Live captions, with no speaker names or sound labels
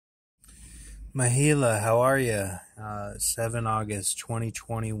Mahila, how are you? 7 August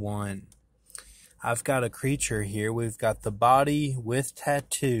 2021. I've got a creature here. We've got the body with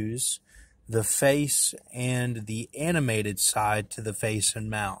tattoos, the face, and the animated side to the face and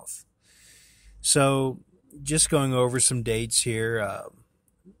mouth. So, just going over some dates here.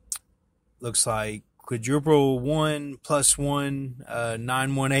 Looks like quadruple 1 plus 1,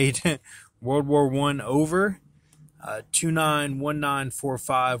 918, World War I over.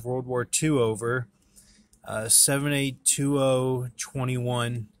 291945 World War II over,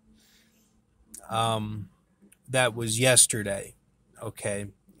 782021. That was yesterday. Okay,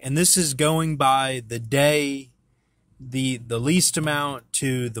 and this is going by the day, the least amount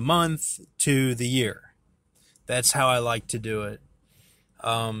to the month to the year. That's how I like to do it.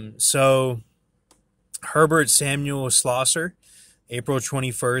 So Herbert Samuel Schlosser, April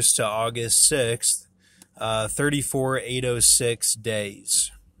 21st to August 6th. 34,806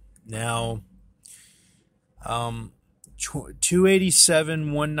 days. Now,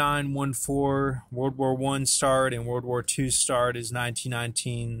 287,1914 World War I start and World War II start is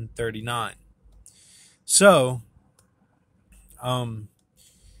 1939. So,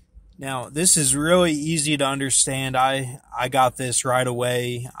 now this is really easy to understand. I got this right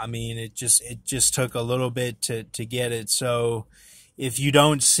away. I mean, it just took a little bit to get it. So, if you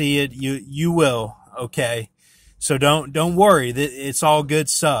don't see it, you will. Okay, so don't worry. It's all good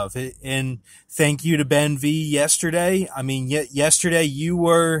stuff. And thank you to Ben V yesterday. I mean, yesterday you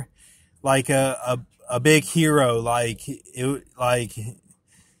were like a big hero. Like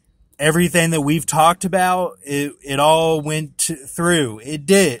everything that we've talked about, it all went through. It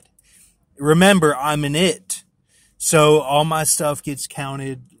did. Remember, I'm an it, so all my stuff gets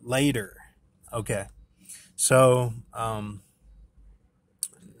counted later. Okay, so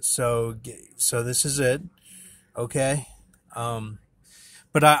So this is it, okay?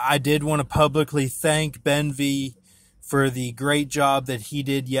 But I did want to publicly thank Ben V for the great job that he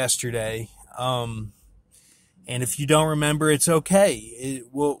did yesterday. And if you don't remember, it's okay.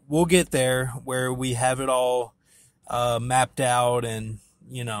 We'll get there where we have it all mapped out, and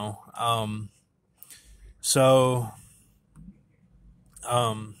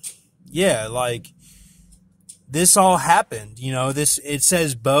yeah, like. This all happened, it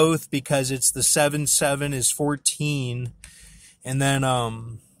says both because it's the 7 is 14, and then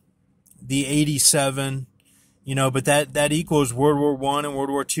the 87, but that equals World War I and World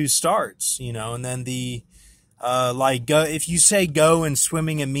War II starts, and then the go, if you say go in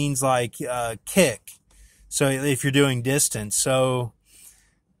swimming, it means like kick. So if you're doing distance, so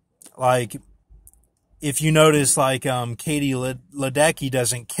like if you notice, like Katie Ledecky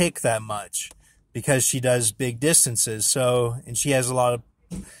doesn't kick that much, because she does big distances, and she has a lot of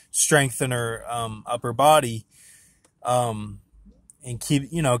strength in her upper body, and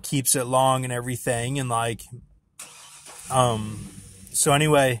keeps it long and everything, and so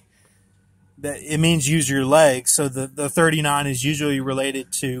anyway, it means use your legs. So the 39 is usually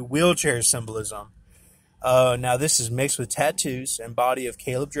related to wheelchair symbolism. Now this is mixed with tattoos and body of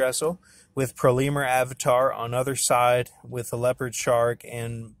Caleb Dressel, with Prolemur Avatar on other side with a leopard shark,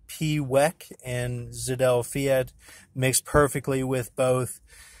 and P-Weck and Zidel Fiat mixed perfectly with both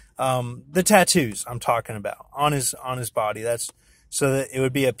the tattoos I'm talking about on his body. That's so that it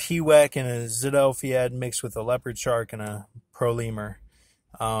would be a P-Weck and a Zidel Fiat mixed with a leopard shark and a Prolemur.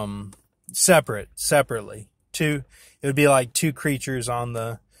 Separately. It would be like two creatures on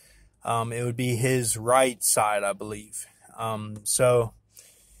the it would be his right side, I believe.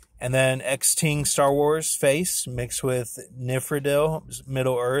 And then Xting Star Wars face mixed with Niphredil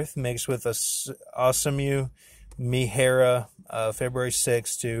Middle Earth mixed with Osamu Mihara, February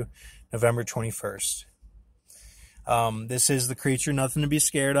 6th to November 21st. This is the creature, nothing to be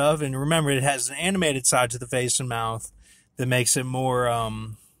scared of. And remember, it has an animated side to the face and mouth that makes it more,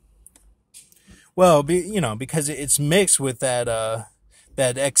 because it's mixed with that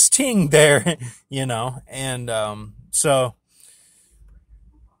Xting there, and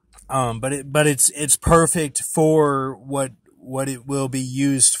but it's perfect for what it will be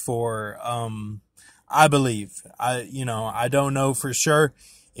used for. I believe. I don't know for sure.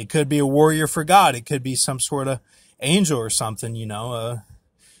 It could be a warrior for God. It could be some sort of angel or something, that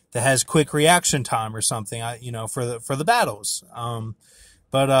has quick reaction time or something, for the battles.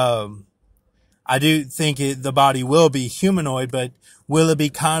 But I do think the body will be humanoid, but will it be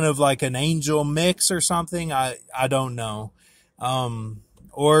kind of like an angel mix or something? I don't know.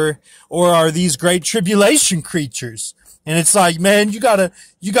 Or are these great tribulation creatures? And it's like, man, you gotta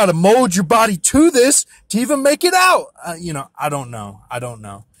mold your body to this to even make it out. I don't know.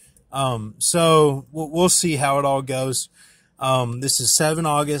 So we'll see how it all goes. This is 7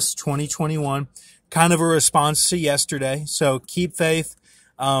 August 2021. Kind of a response to yesterday. So keep faith.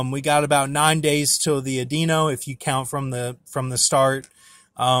 We got about 9 days till the Adino, if you count from the start.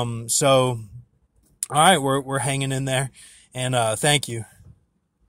 So, all right, we're hanging in there, and thank you.